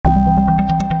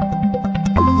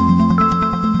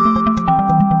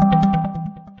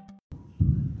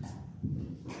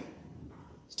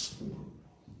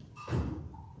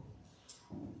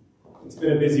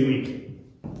been a busy week.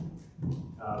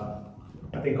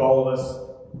 I think all of us,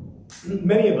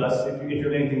 many of us, if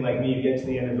you're anything like me, you get to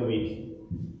the end of the week,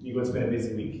 you go, it's been a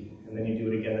busy week, and then you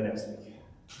do it again the next week.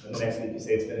 And the next week you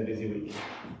say, it's been a busy week.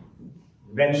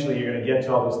 Eventually you're going to get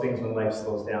to all those things when life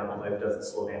slows down, when life doesn't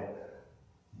slow down.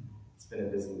 It's been a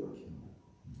busy week.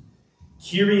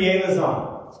 Kyrie eleison,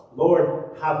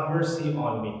 Lord, have mercy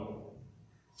on me.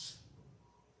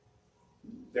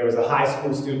 There was a high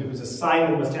school student whose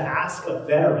assignment was to ask a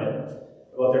veteran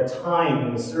about their time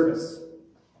in the service.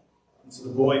 And so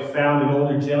the boy found an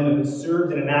older gentleman who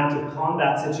served in an active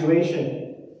combat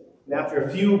situation. And after a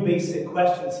few basic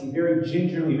questions, he very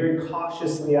gingerly, very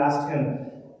cautiously asked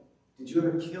him, "Did you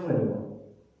ever kill anyone?"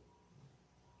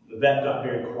 The vet got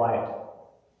very quiet.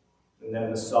 And then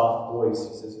in a soft voice,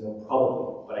 he says, "No,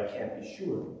 probably, but I can't be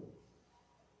sure."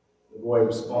 The boy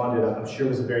responded, "I'm sure it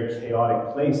was a very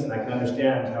chaotic place, and I can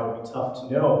understand how it would be tough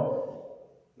to know."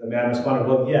 The man responded,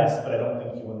 "Well, yes, but I don't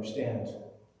think you understand.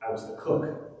 I was the cook."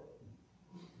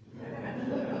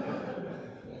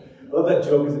 I love that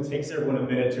joke because it takes everyone a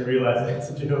minute to realize that it's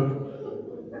a joke.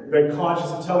 I'm very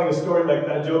conscious of telling a story like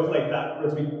that, a joke like that,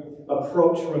 as we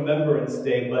approach Remembrance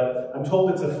Day, but I'm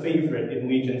told it's a favorite in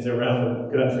legions around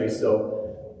the country,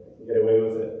 so I can get away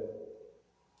with it.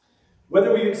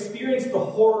 Whether we've experienced the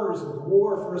horrors of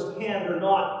war firsthand or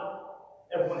not,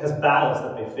 everyone has battles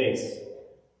that they face.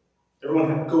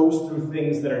 Everyone goes through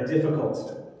things that are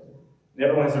difficult. And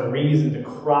everyone has a reason to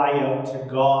cry out to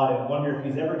God and wonder if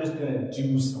He's ever just going to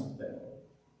do something.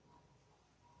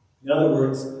 In other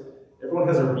words, everyone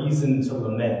has a reason to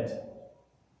lament.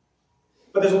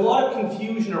 But there's a lot of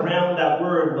confusion around that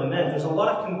word, lament. There's a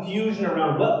lot of confusion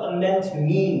around what lament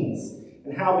means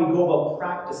and how we go about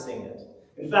practicing it.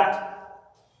 In fact,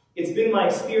 it's been my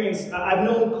experience, I've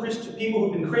known people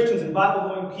who've been Christians and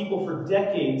Bible-knowing people for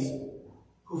decades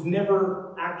who've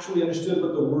never actually understood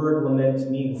what the word lament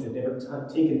means. They've never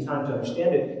taken time to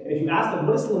understand it. And if you ask them,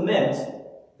 what is lament?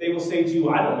 They will say to you,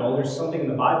 I don't know, there's something in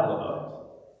the Bible about it.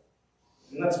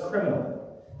 And that's criminal,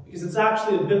 because it's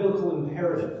actually a biblical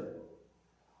imperative.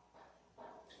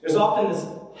 There's often this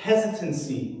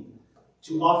hesitancy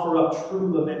to offer up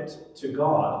true lament to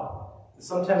God.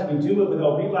 Sometimes we do it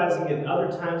without realizing it, and other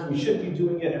times we should be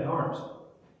doing it and aren't.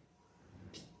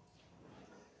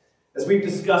 As we've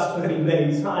discussed many,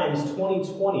 many times,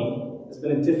 2020 has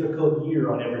been a difficult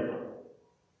year on everyone.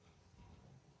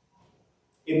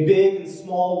 In big and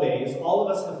small ways, all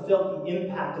of us have felt the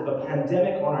impact of a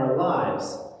pandemic on our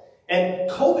lives. And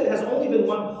COVID has only been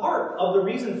one part of the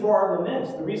reason for our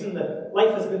lament, the reason that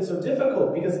life has been so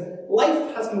difficult, because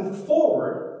life has moved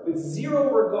forward with zero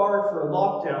regard for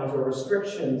lockdowns or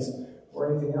restrictions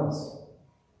or anything else.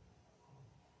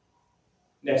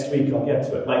 Next week, I'll get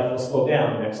to it. Life will slow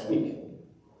down next week.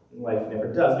 Life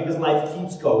never does, because life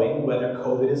keeps going whether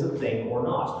COVID is a thing or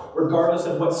not. Regardless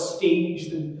of what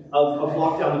stage of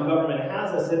lockdown the government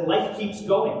has us in, life keeps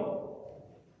going.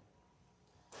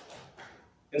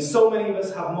 And so many of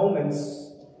us have moments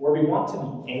where we want to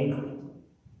be angry,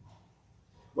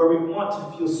 where we want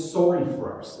to feel sorry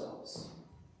for ourselves,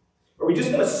 where we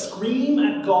just want to scream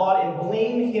at God and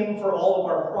blame Him for all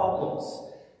of our problems,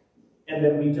 and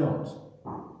then we don't.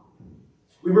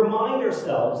 We remind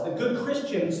ourselves that good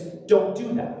Christians don't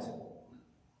do that.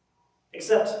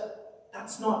 Except,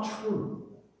 that's not true.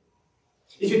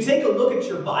 If you take a look at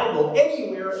your Bible,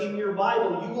 anywhere in your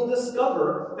Bible, you will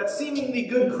discover that seemingly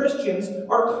good Christians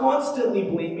are constantly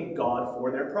blaming God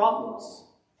for their problems.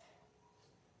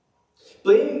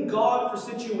 Blaming God for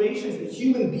situations that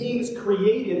human beings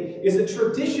created is a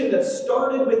tradition that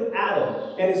started with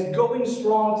Adam and is going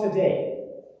strong today.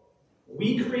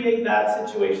 We create bad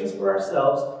situations for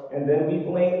ourselves, and then we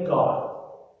blame God.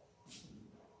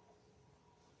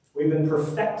 We've been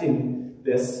perfecting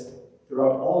this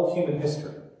throughout all of human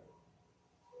history.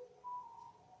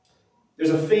 There's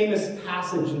a famous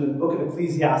passage in the book of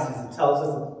Ecclesiastes that tells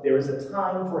us that there is a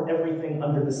time for everything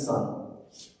under the sun.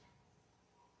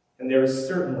 And there is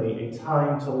certainly a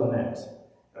time to lament.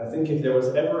 And I think if there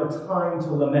was ever a time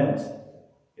to lament,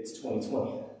 it's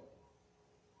 2020.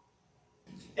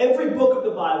 Every book of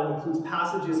the Bible includes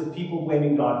passages of people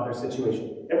blaming God for their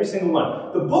situation. Every single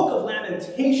one. The book of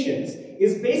Lamentations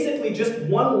is basically just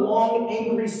one long,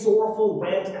 angry, sorrowful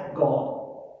rant at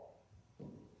God.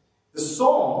 The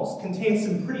Psalms contain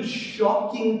some pretty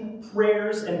shocking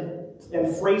prayers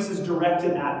and phrases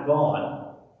directed at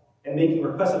God and making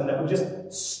requests of Him that would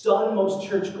just stun most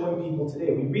church-going people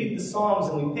today. We read the Psalms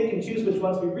and we pick and choose which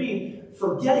ones we read,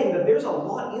 forgetting that there's a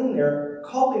lot in there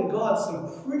calling God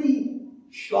some pretty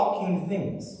shocking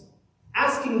things,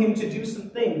 asking Him to do some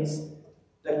things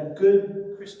that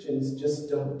good Christians just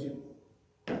don't do.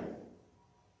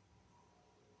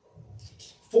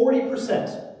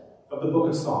 40% of the book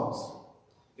of Psalms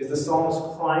is the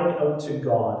psalmist crying out to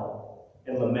God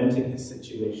and lamenting his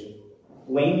situation,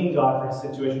 blaming God for his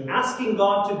situation, asking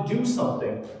God to do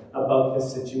something about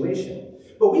his situation.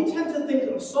 But we tend to think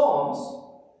of Psalms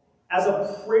as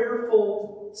a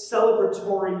prayerful,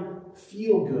 celebratory,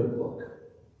 feel-good book.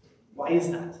 Why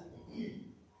is that?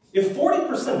 If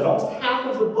 40%, almost half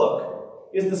of the book,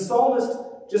 is the psalmist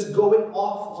just going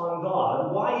off on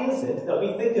God, why is it that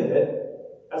we think of it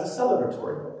as a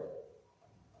celebratory book?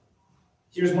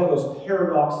 Here's one of those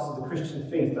paradoxes of the Christian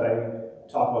faith that I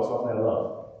talk about so often I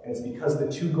love, and it's because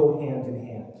the two go hand in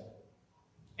hand.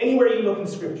 Anywhere you look in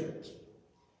Scripture,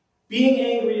 being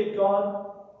angry at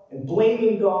God and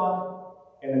blaming God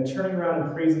and then turning around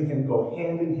and praising Him go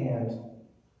hand in hand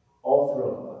all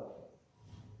throughout the Bible.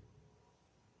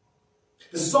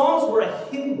 The Psalms were a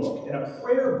hymn book and a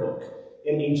prayer book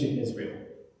in ancient Israel.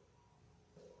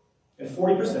 And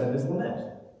 40% of it is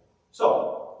lament.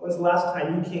 So, when's the last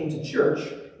time you came to church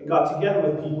and got together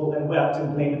with people and wept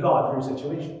and blamed God for your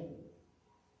situation?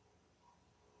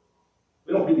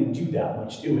 We don't really do that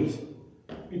much, do we?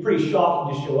 It'd be pretty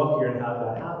shocking to show up here and have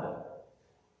that happen.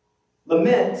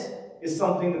 Lament is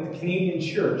something that the Canadian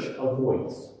church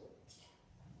avoids.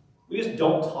 We just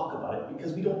don't talk about it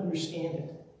because we don't understand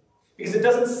it. Because it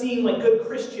doesn't seem like good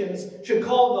Christians should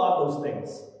call God those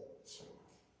things.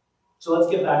 So let's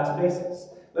get back to basics.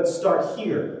 Let's start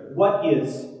here. What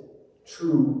is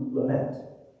true lament?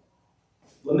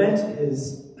 Lament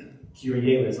is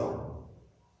Kyrie eleison.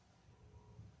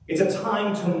 It's a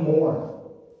time to mourn.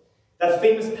 That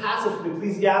famous passage from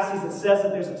Ecclesiastes that says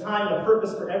that there's a time and a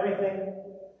purpose for everything,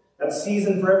 that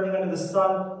season for everything under the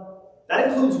sun, that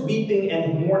includes weeping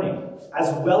and mourning,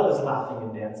 as well as laughing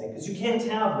and dancing, because you can't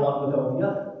have one without the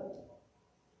other.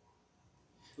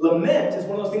 Lament is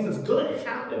one of those things that's going to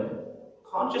happen,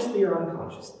 consciously or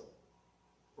unconsciously.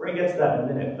 We're going to get to that in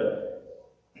a minute, but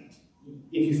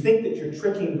if you think that you're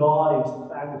tricking God into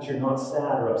the fact that you're not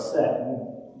sad or upset,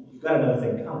 you've got another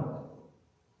thing coming.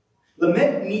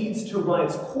 Lament needs to run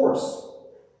its course.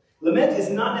 Lament is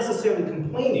not necessarily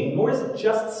complaining, nor is it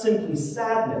just simply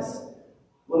sadness.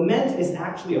 Lament is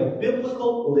actually a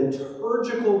biblical,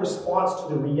 liturgical response to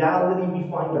the reality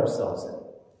we find ourselves in.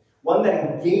 One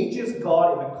that engages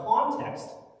God in the context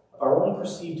of our own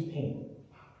perceived pain.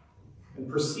 And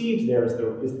perceived there is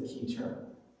the key term.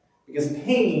 Because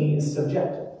pain is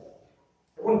subjective.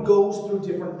 Everyone goes through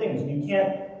different things, and you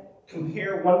can't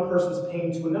compare one person's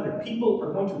pain to another. People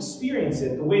are going to experience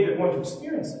it the way they're going to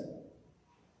experience it.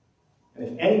 And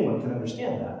if anyone can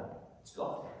understand that, it's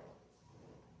God.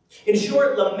 In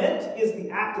short, lament is the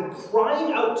act of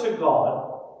crying out to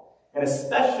God, and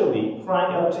especially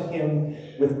crying out to Him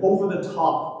with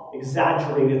over-the-top,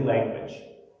 exaggerated language.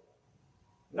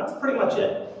 And that's pretty much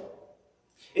it.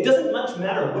 It doesn't much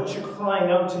matter what you're crying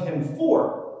out to Him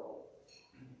for.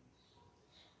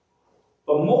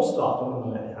 But most often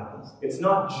when lament happens, it's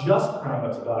not just crying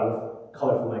out to God with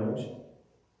colorful language.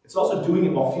 It's also doing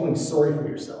it while feeling sorry for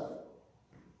yourself.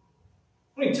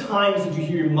 How many times did you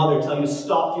hear your mother tell you to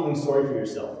stop feeling sorry for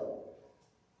yourself?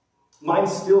 Mine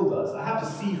still does. I have to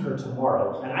see her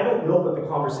tomorrow, and I don't know what the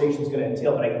conversation is going to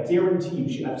entail, but I guarantee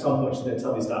you at some point she's going to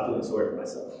tell me to stop feeling sorry for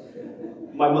myself.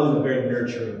 My mother's a very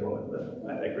nurturing woman,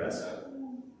 but I digress.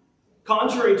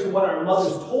 Contrary to what our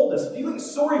mothers told us, feeling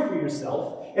sorry for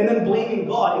yourself and then blaming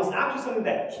God is actually something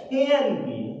that can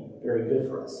be very good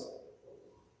for us.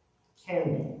 Can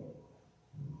be.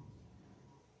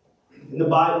 In the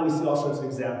Bible, we see all sorts of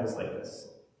examples like this.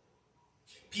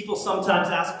 People sometimes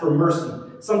ask for mercy.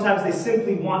 Sometimes they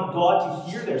simply want God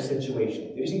to hear their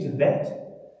situation. They just need to vent.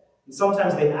 And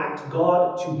sometimes they ask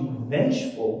God to be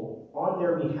vengeful on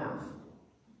their behalf.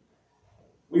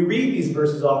 We read these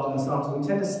verses often in the Psalms, and we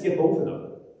tend to skip over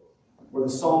them, where the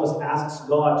psalmist asks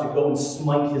God to go and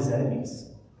smite his enemies.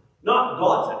 Not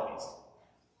God's enemies,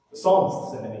 the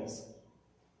psalmist's enemies.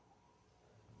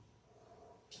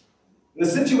 And the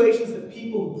situations that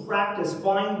people who practice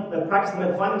lament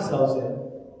find themselves in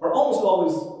are almost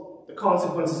always the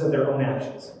consequences of their own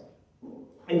actions.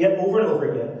 And yet, over and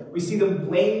over again, we see them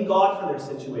blame God for their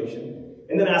situation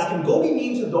and then ask Him, go be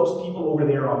mean to those people over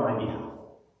there on my behalf.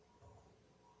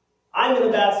 I'm in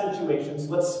a bad situation, so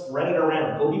let's spread it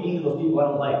around. Go be mean to those people I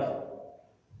don't like.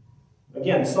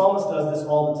 Again, the psalmist does this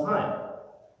all the time,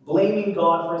 blaming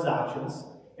God for his actions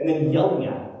and then yelling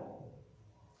at Him.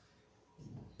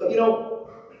 But you know,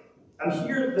 I'm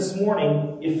here this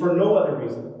morning, if for no other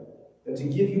reason, than to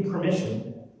give you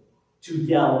permission to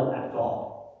yell at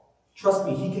God. Trust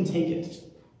me, He can take it.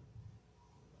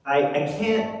 I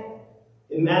can't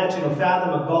imagine or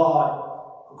fathom a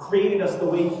God who created us the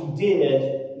way He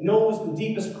did, knows the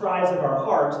deepest cries of our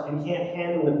heart and can't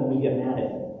handle it when we get mad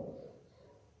at him.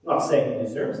 I'm not saying he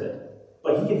deserves it,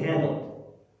 but he can handle it.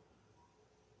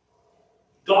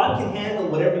 God can handle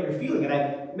whatever you're feeling. And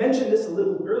I mentioned this a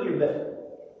little earlier,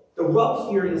 but the rub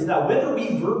here is that whether we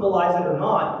verbalize it or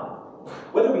not,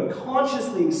 whether we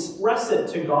consciously express it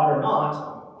to God or not,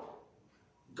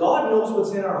 God knows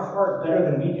what's in our heart better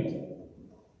than we do.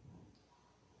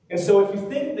 And so if you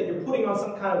think that you're putting on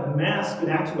some kind of mask and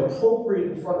acting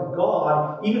appropriate in front of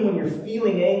God, even when you're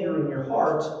feeling anger in your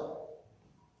heart,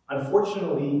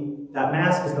 unfortunately, that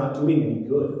mask is not doing any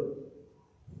good.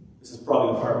 This is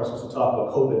probably the part we're supposed to talk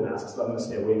about COVID masks, but I'm going to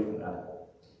stay away from that.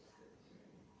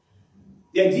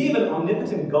 The idea of an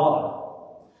omnipotent God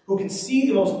who can see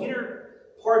the most inner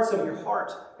parts of your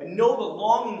heart and know the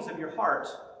longings of your heart,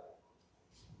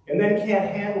 and then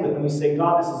can't handle it when we say,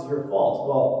 God, this is your fault.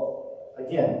 Well,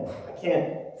 again, I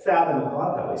can't fathom a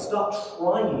God that way. Stop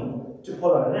trying to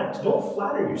put on an act. Don't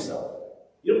flatter yourself.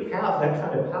 You don't have that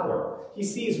kind of power. He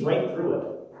sees right through it.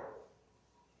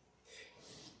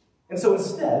 And so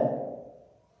instead,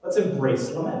 let's embrace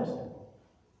lament.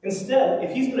 Instead,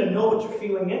 if he's going to know what you're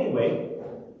feeling anyway,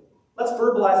 let's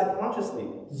verbalize it consciously.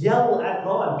 Yell at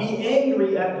God. Be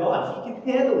angry at God. He can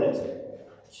handle it.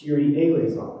 Kyrie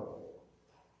eleison.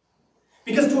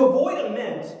 Because to avoid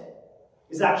lament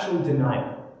is actually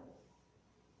denial.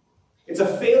 It's a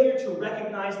failure to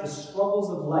recognize the struggles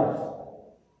of life.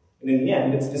 And in the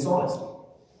end, it's dishonesty.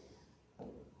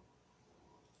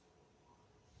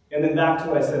 And then back to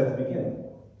what I said at the beginning.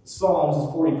 Psalms is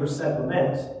 40%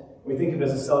 lament. We think of it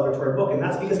as a celebratory book, and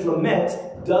that's because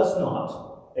lament does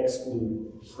not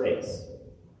exclude praise.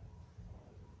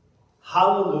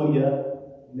 Hallelujah,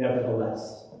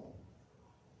 nevertheless.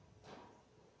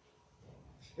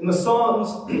 In the Psalms,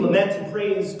 lament and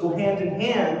praise go hand in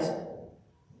hand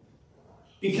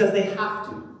because they have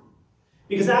to.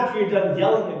 Because after you're done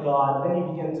yelling at God, then you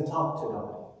begin to talk to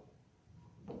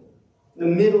God. In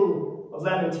the middle of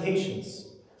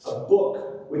Lamentations, a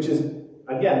book which is,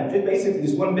 again, basically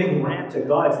just one big rant to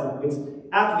God. It's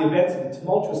after the events of the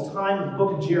tumultuous time of the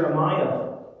book of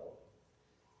Jeremiah.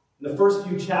 And the first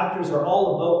few chapters are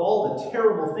all about all the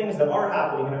terrible things that are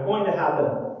happening and are going to happen.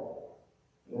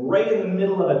 And right in the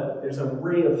middle of it, there's a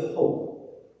ray of hope.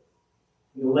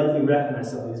 You'll likely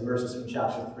recognize some of these verses from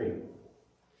chapter 3.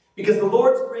 Because of the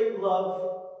Lord's great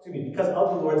love,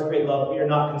 we are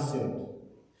not consumed.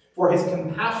 For his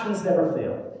compassions never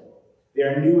fail. They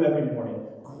are new every morning.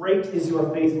 Great is your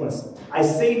faithfulness. I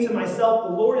say to myself,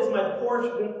 the Lord is my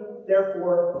portion,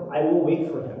 therefore I will wait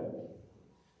for him.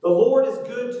 The Lord is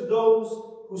good to those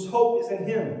whose hope is in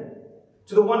him.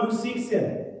 To the one who seeks him,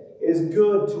 it is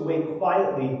good to wait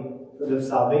quietly for the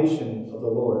salvation of the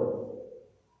Lord.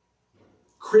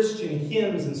 Christian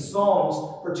hymns and psalms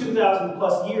for 2,000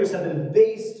 plus years have been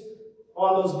based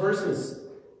on those verses.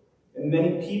 And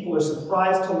many people are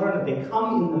surprised to learn that they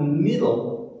come in the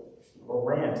middle of a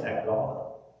rant at God.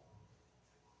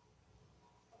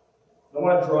 I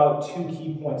want to draw out two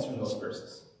key points from those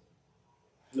verses.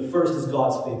 The first is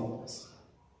God's faithfulness.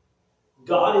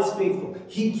 God is faithful.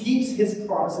 He keeps his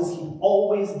promises. He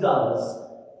always does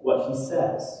what he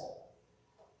says.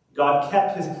 God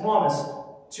kept his promise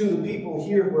to the people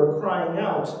here who are crying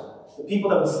out, the people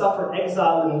that would suffer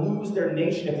exile and lose their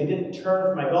nation if they didn't turn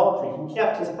from idolatry. He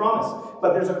kept his promise.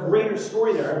 But there's a greater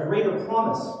story there, a greater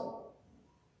promise.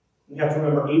 You have to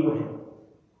remember Abraham.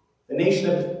 The nation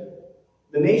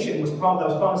that was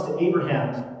promised to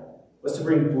Abraham was to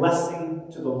bring blessing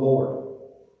to the Lord.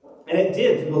 And it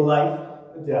did through the life,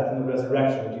 the death, and the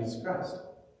resurrection of Jesus Christ.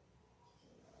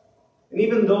 And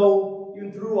even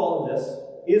through all of this,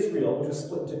 Israel, which was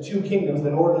split into two kingdoms,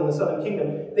 the northern and the southern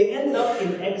kingdom, they ended up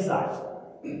in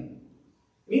exile. And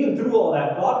even through all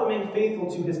that, God remained faithful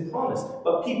to his promise.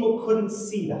 But people couldn't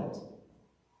see that.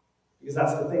 Because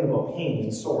that's the thing about pain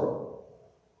and sorrow.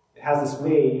 It has this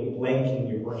way of blanking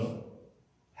your brain.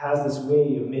 It has this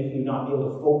way of making you not be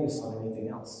able to focus on anything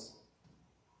else.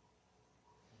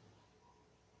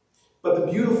 But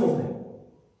the beautiful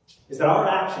thing is that our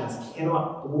actions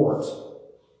cannot thwart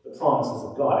the promises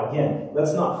of God. Again,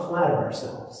 let's not flatter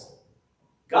ourselves.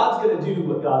 God's going to do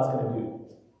what God's going to do.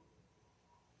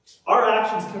 Our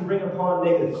actions can bring upon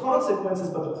negative consequences,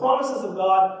 but the promises of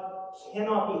God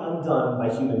cannot be undone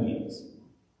by human beings.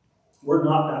 We're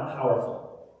not that powerful.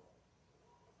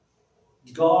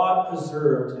 God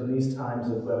preserved in these times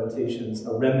of Lamentations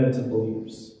a remnant of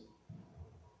believers.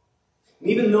 And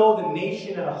even though the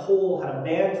nation as a whole had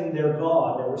abandoned their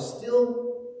God, there were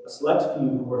still a select few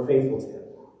who were faithful to him.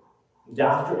 And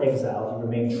after exile, he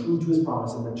remained true to his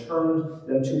promise and returned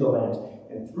them to the land.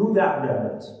 And through that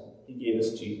remnant, he gave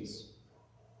us Jesus.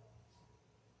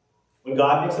 When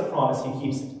God makes a promise, he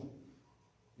keeps it.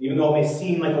 Even though it may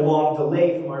seem like a long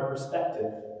delay from our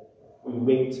perspective, we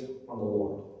wait on the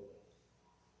Lord.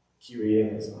 Kyrie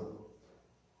eleison.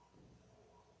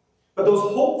 But those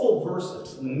hopeful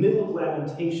verses in the middle of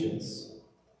Lamentations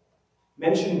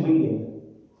mention waiting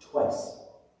twice.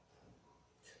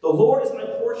 The Lord is my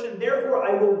portion, therefore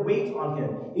I will wait on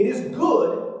him. It is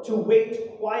good to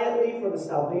wait quietly for the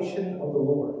salvation of the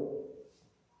Lord.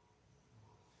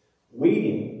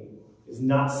 Waiting is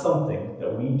not something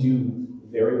that we do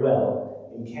very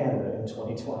well in Canada in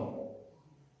 2020.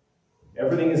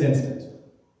 Everything is instant.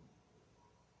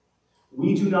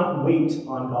 We do not wait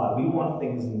on God. We want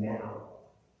things now.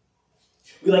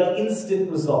 We like instant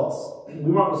results.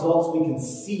 We want results we can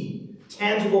see,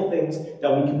 tangible things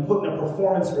that we can put in a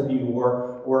performance review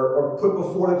or put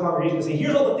before the congregation and say,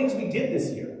 here's all the things we did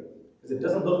this year. Because it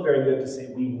doesn't look very good to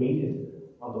say we waited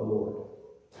on the Lord.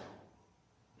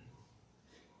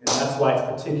 And that's why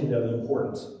it's particularly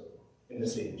important in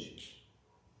this age.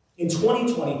 In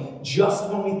 2020, just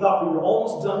when we thought we were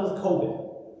almost done with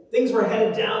COVID, things were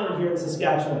headed downward here in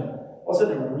Saskatchewan. All of a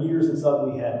sudden, it rears its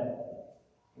ugly head,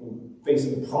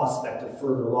 facing the prospect of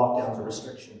further lockdowns or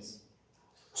restrictions.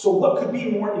 So what could be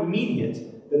more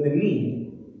immediate than the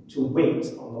need to wait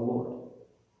on the Lord?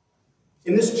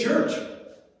 In this church,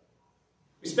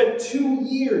 we spent 2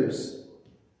 years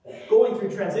going through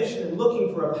transition and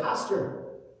looking for a pastor.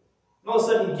 And all of a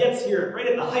sudden he gets here right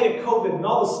at the height of COVID and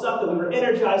all the stuff that we were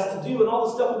energized to do and all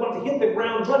the stuff we wanted to hit the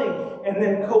ground running, and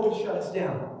then COVID shut us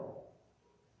down.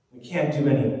 We can't do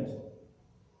any of it.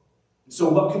 So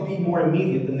what could be more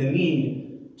immediate than the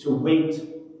need to wait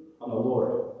on the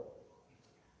Lord?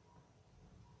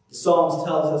 The Psalms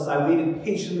tells us, I waited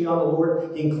patiently on the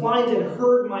Lord. He inclined and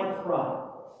heard my cry.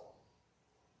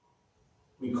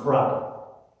 We cry.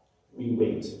 We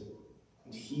wait.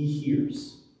 And he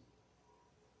hears.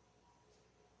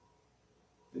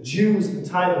 The Jews at the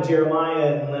time of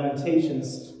Jeremiah and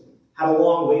Lamentations had a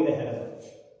long wait ahead of them.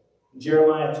 In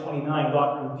Jeremiah 29,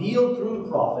 God revealed through the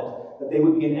prophet that they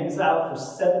would be in exile for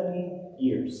 70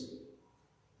 years.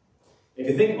 If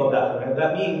you think about that for a minute,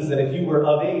 that means that if you were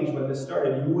of age when this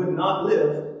started, you would not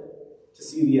live to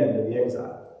see the end of the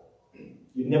exile.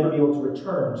 You'd never be able to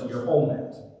return to your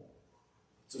homeland.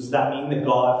 So does that mean that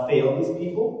God failed these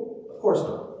people? Of course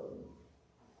not.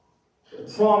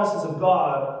 The promises of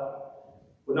God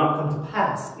would not come to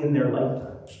pass in their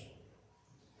lifetime.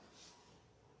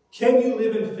 Can you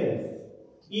live in faith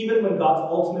even when God's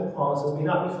ultimate promises may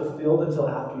not be fulfilled until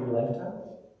after your lifetime?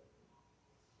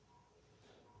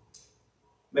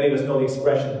 Many of us know the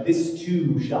expression, this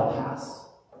too shall pass.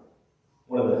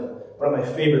 One of my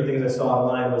favorite things I saw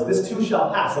online was, this too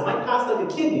shall pass. It might pass like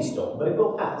a kidney stone, but it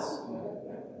will pass.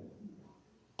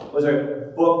 There's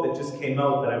a book that just came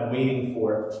out that I'm waiting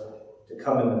for to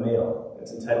come in the mail.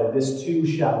 It's entitled, This Too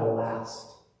Shall Last.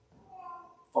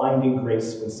 Finding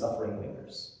Grace When Suffering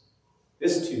Lingers.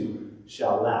 This too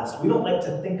shall last. We don't like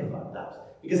to think about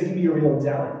that because it can be a real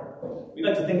downer. We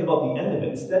like to think about the end of it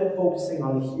instead of focusing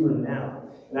on the here and now.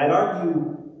 And I'd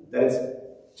argue that it's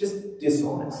just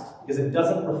dishonest because it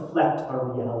doesn't reflect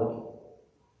our reality.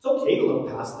 It's okay to look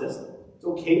past this. It's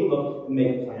okay to look and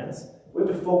make plans. We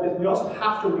have to focus. We also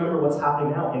have to remember what's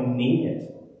happening now and name it.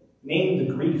 Name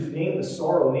the grief, name the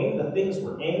sorrow, name the things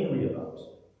we're angry about.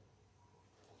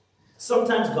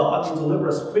 Sometimes God will deliver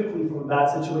us quickly from a bad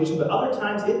situation, but other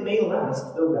times it may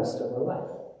last the rest of our life.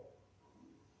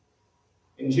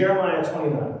 In Jeremiah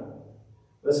 29,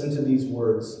 listen to these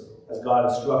words as God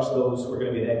instructs those who are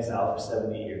going to be in exile for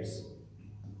 70 years.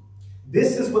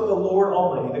 This is what the Lord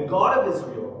Almighty, the God of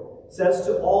Israel, says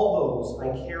to all those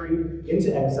I carried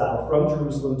into exile from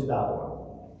Jerusalem to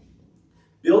Babylon.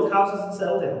 Build houses and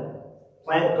settle down.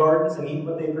 Plant gardens and eat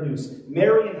what they produce.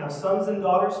 Marry and have sons and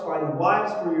daughters. Find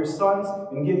wives for your sons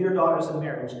and give your daughters in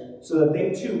marriage, so that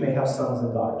they too may have sons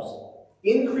and daughters.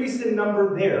 Increase in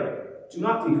number there. Do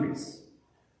not decrease.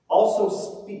 Also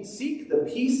seek the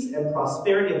peace and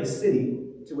prosperity of the city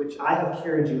to which I have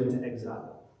carried you into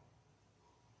exile.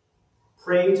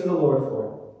 Pray to the Lord for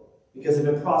it, because if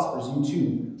it prospers, you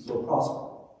too will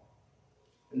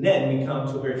prosper. And then we come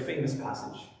to a very famous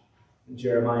passage in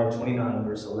Jeremiah 29,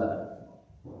 verse 11.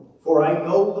 For I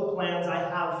know the plans I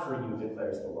have for you,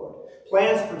 declares the Lord.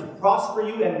 Plans to prosper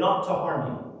you and not to harm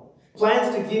you.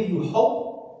 Plans to give you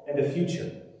hope and a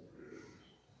future.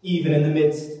 Even in the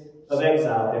midst of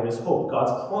exile, there is hope.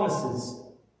 God's promises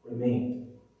remain.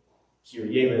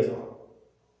 Kyrie eleison.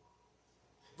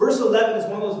 Verse 11 is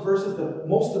one of those verses that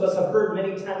most of us have heard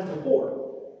many times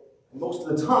before. And most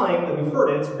of the time that we've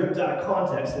heard it, it's ripped out of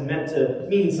context and meant to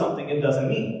mean something it doesn't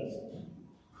mean.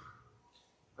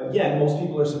 Again, most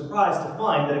people are surprised to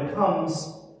find that it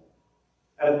comes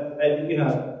in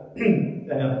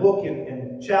a book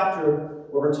and chapter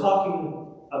where we're talking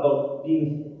about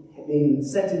being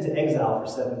sent into exile for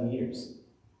 70 years.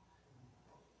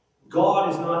 God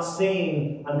is not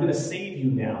saying, I'm going to save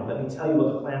you now. Let me tell you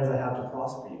what the plans I have to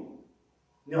prosper you.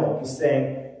 No, he's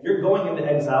saying, you're going into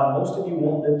exile. Most of you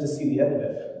won't live to see the end of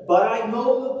it. But I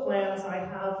know the plans I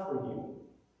have for you.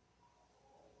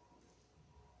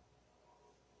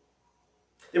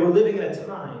 They were living in a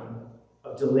time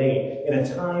of delay, in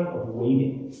a time of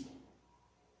waiting.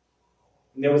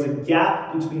 And there was a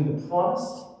gap between the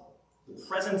promise, the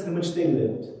present in which they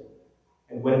lived,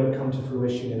 and when it would come to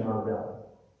fruition in our realm.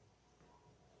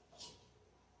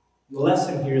 The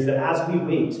lesson here is that as we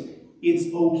wait,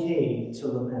 it's okay to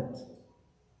lament.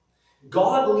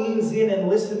 God leans in and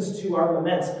listens to our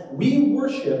laments. We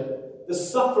worship the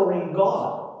suffering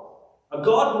God, a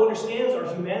God who understands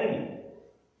our humanity.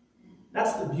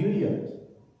 That's the beauty of it.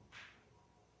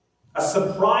 A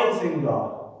surprising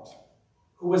God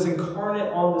who was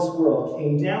incarnate on this world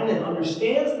came down and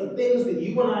understands the things that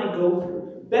you and I go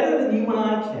through better than you and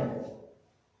I can.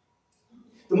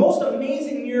 The most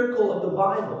amazing miracle of the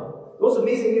Bible, the most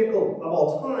amazing miracle of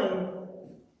all time,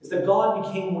 is that God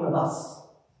became one of us.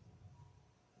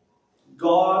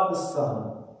 God the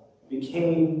Son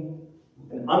became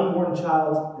an unborn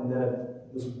child and then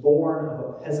was born of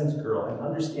a peasant girl and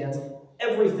understands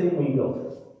everything we go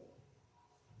through.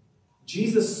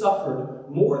 Jesus suffered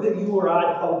more than you or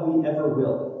I probably ever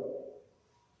will.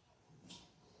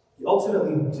 He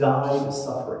ultimately died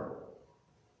suffering.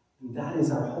 And that is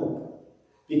our hope,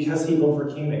 because he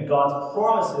overcame it. God's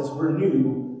promises were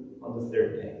new on the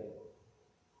third day.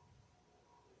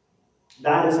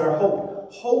 That is our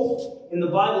hope. Hope in the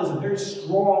Bible is a very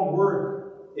strong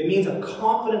word. It means a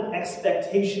confident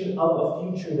expectation of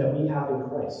a future that we have in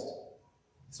Christ.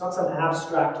 It's not some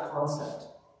abstract concept.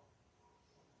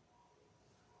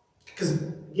 Because,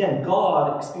 again,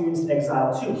 God experienced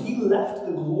exile too. He left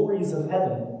the glories of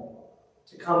heaven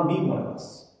to come be one of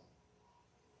us.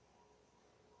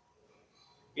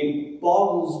 It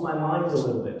boggles my mind a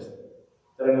little bit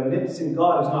that an omnipotent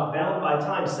God who's not bound by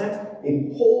time sent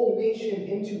a whole nation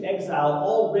into exile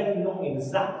already knowing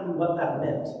exactly what that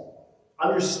meant,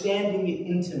 understanding it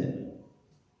intimately.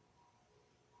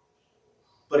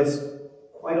 But it's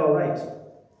quite all right,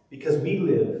 because we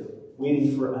live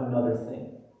waiting for another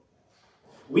thing.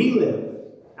 We live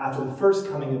after the first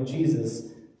coming of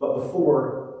Jesus, but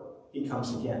before he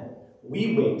comes again.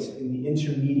 We wait in the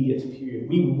intermediate period.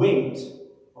 We wait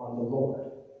on the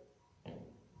Lord.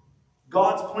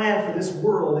 God's plan for this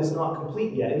world is not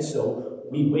complete yet, and so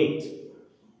we wait.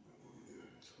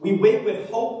 We wait with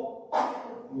hope.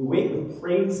 We wait with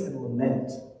praise and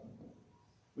lament.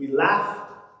 We laugh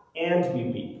and we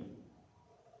weep.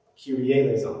 Kyrie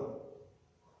eleison.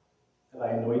 Have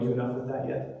I annoyed you enough with that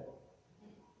yet?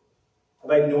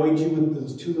 Have I annoyed you with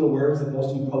those two little words that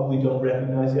most of you probably don't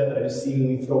recognize yet, that I just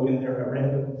seemingly throw in there at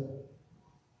random?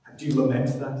 Do you lament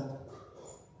that?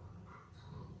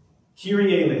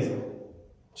 Kyrie eleison.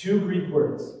 Two Greek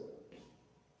words.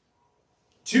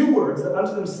 Two words that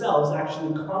unto themselves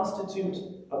actually constitute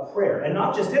a prayer. And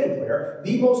not just any prayer,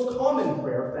 the most common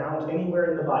prayer found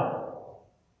anywhere in the Bible.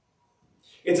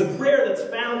 It's a prayer that's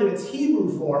found in its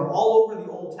Hebrew form all over the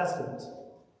Old Testament.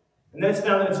 And then it's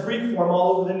found in its Greek form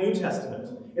all over the New Testament.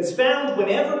 It's found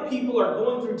whenever people are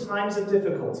going through times of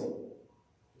difficulty.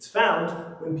 It's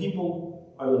found when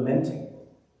people are lamenting.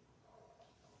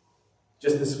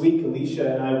 Just this week,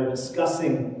 Alicia and I were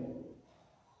discussing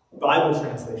Bible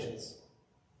translations.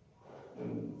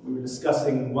 We were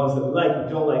discussing ones that we like,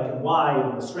 we don't like, and why,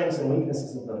 and the strengths and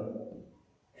weaknesses of them.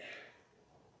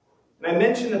 And I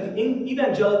mentioned that the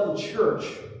evangelical church,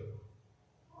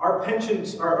 our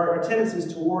tendency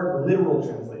is toward literal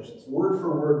translations,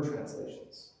 word-for-word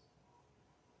translations.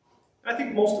 And I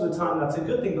think most of the time that's a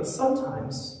good thing, but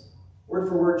sometimes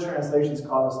word-for-word translations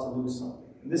cause us to lose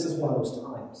something. And this is one of those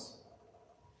times.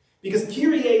 Because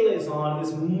Kyrie eleison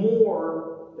is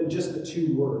more than just the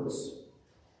two words.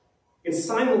 It's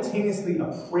simultaneously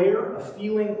a prayer, a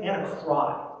feeling, and a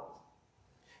cry.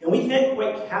 And we can't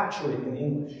quite capture it in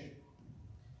English.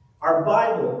 Our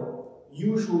Bible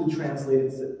usually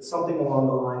translates it something along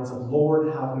the lines of,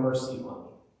 Lord, have mercy on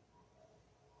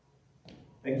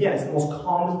me. Again, it's the most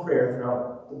common prayer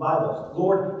throughout the Bible.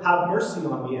 Lord, have mercy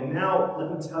on me. And now,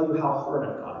 let me tell you how hard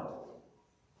I've got it.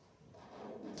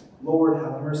 Lord,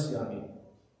 have mercy on me.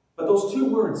 But those two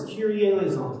words, Kyrie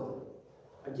eleison,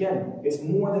 again, it's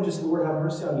more than just Lord, have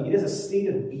mercy on me. It is a state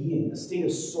of being, a state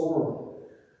of sorrow.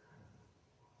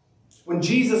 When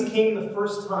Jesus came the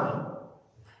first time,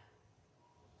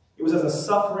 It was as a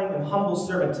suffering and humble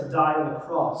servant to die on the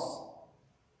cross.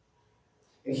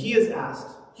 And he is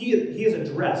asked, he is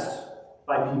addressed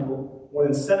by people more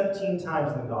than 17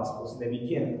 times in the Gospels, and they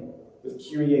begin with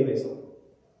Kyrie eleison.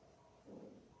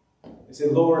 They say,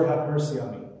 Lord, have mercy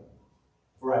on me,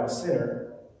 for I am a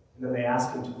sinner, and then they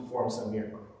ask him to perform some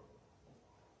miracle.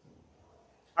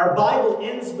 Our Bible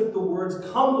ends with the words,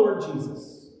 Come, Lord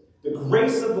Jesus. The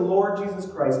grace of the Lord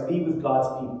Jesus Christ be with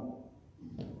God's people.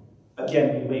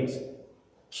 Again, we wait.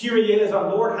 Kyrie eleison,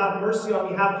 Lord, have mercy on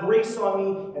me, have grace on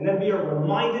me, and then we are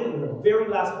reminded in the very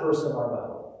last verse of our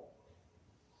Bible,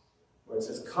 where it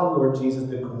says, Come, Lord Jesus,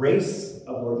 the grace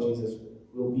of Lord Jesus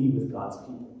will be with God's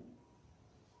people.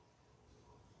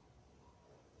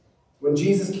 When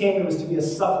Jesus came, it was to be a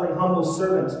suffering, humble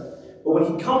servant. But when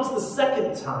he comes the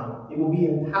second time, it will be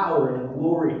in power and in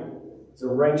glory as a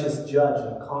righteous judge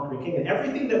and a conquering king. And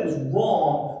everything that was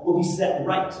wrong will be set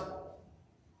right.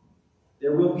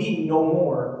 There will be no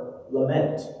more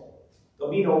lament.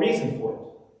 There'll be no reason for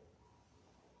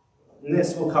it. And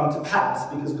this will come to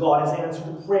pass because God has answered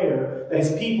the prayer that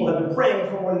his people have been praying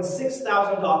for more than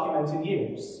 6,000 documented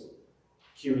years.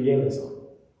 Kyrie eleison.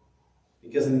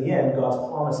 Because in the end, God's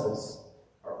promises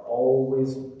are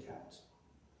always kept.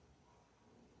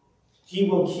 He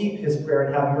will keep his prayer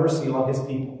and have mercy on his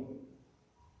people.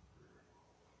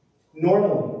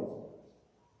 Normally,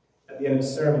 at the end of the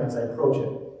sermon, as I approach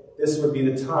it, this would be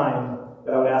the time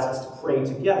that I would ask us to pray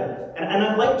together. And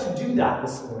I'd like to do that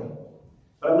this morning.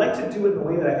 But I'd like to do it in a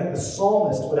way that I think the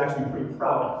psalmist would actually be pretty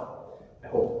proud of, I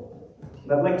hope.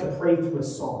 And I'd like to pray through a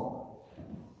song.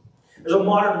 There's a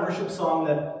modern worship song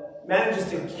that manages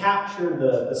to capture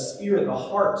the spirit, the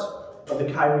heart of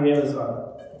the Kyrie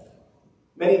eleison.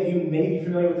 Many of you may be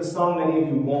familiar with the song, many of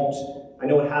you won't. I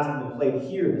know it hasn't been played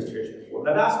here in this church before,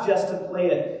 but I've asked Jess to play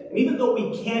it. And even though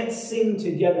we can't sing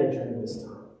together during this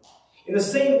time, in the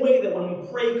same way that when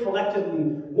we pray collectively,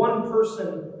 one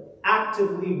person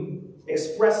actively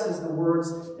expresses the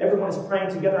words, everyone is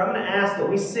praying together, I'm going to ask that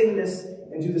we sing this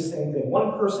and do the same thing.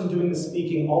 One person doing the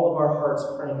speaking, all of our hearts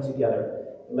praying together.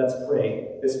 Let's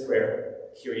pray this prayer,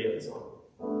 Kyrie eleison.